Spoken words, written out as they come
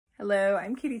Hello,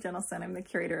 I'm Katherine Jentleson. I'm the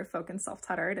curator of folk and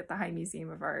self-taught art at the High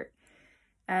Museum of Art.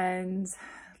 And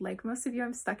like most of you,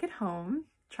 I'm stuck at home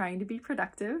trying to be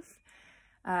productive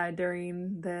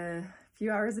during the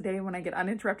few hours a day when I get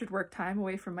uninterrupted work time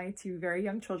away from my two very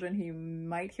young children who you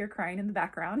might hear crying in the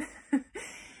background.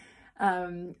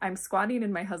 I'm squatting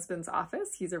in my husband's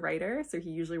office. He's a writer, so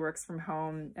he usually works from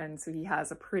home, and so he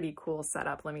has a pretty cool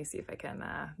setup. Let me see if I can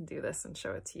do this and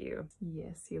show it to you.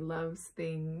 Yes, he loves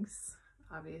things,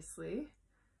 obviously.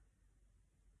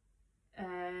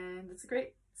 And it's a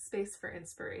great space for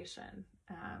inspiration.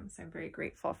 So I'm very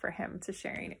grateful for him to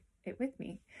sharing it with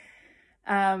me.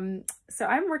 So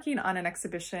I'm working on an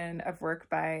exhibition of work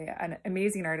by an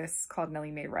amazing artist called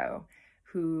Nellie Mae Rowe,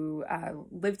 who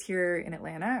lived here in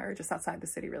Atlanta, or just outside the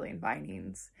city really, in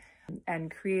Vinings, and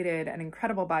created an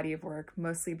incredible body of work,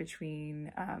 mostly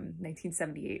between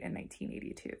 1978 and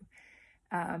 1982.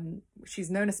 She's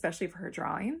known especially for her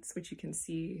drawings, which you can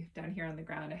see down here on the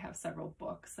ground. I have several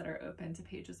books that are open to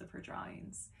pages of her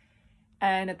drawings.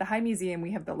 And at the High Museum,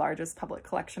 we have the largest public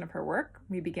collection of her work.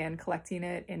 We began collecting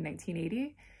it in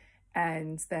 1980.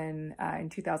 And then in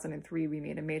 2003, we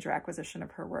made a major acquisition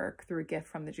of her work through a gift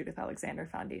from the Judith Alexander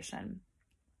Foundation.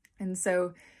 And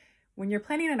so when you're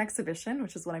planning an exhibition,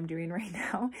 which is what I'm doing right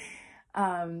now,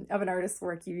 of an artist's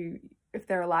work, if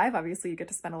they're alive, obviously you get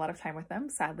to spend a lot of time with them.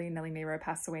 Sadly, Nellie Mae Rowe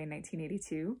passed away in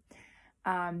 1982.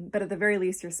 But at the very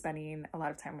least, you're spending a lot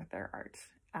of time with their art.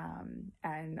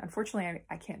 And unfortunately,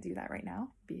 I can't do that right now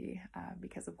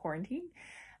because of quarantine.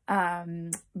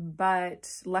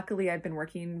 But luckily I've been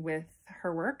working with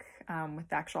her work, with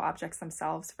the actual objects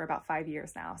themselves for about 5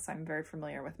 years now. So I'm very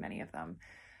familiar with many of them.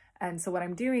 And so what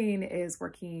I'm doing is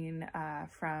working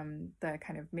from the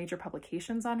kind of major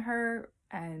publications on her,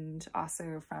 and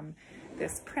also from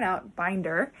this printout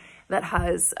binder that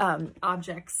has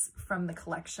objects from the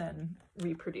collection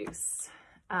reproduced.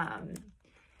 And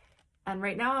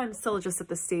right now I'm still just at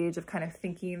the stage of kind of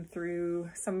thinking through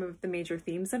some of the major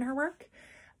themes in her work.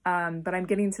 But I'm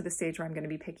getting to the stage where I'm going to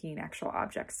be picking actual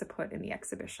objects to put in the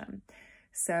exhibition.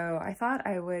 So I thought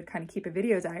I would kind of keep a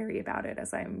video diary about it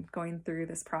as I'm going through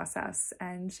this process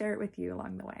and share it with you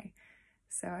along the way.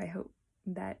 So I hope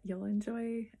that you'll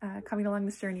enjoy coming along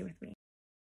this journey with me.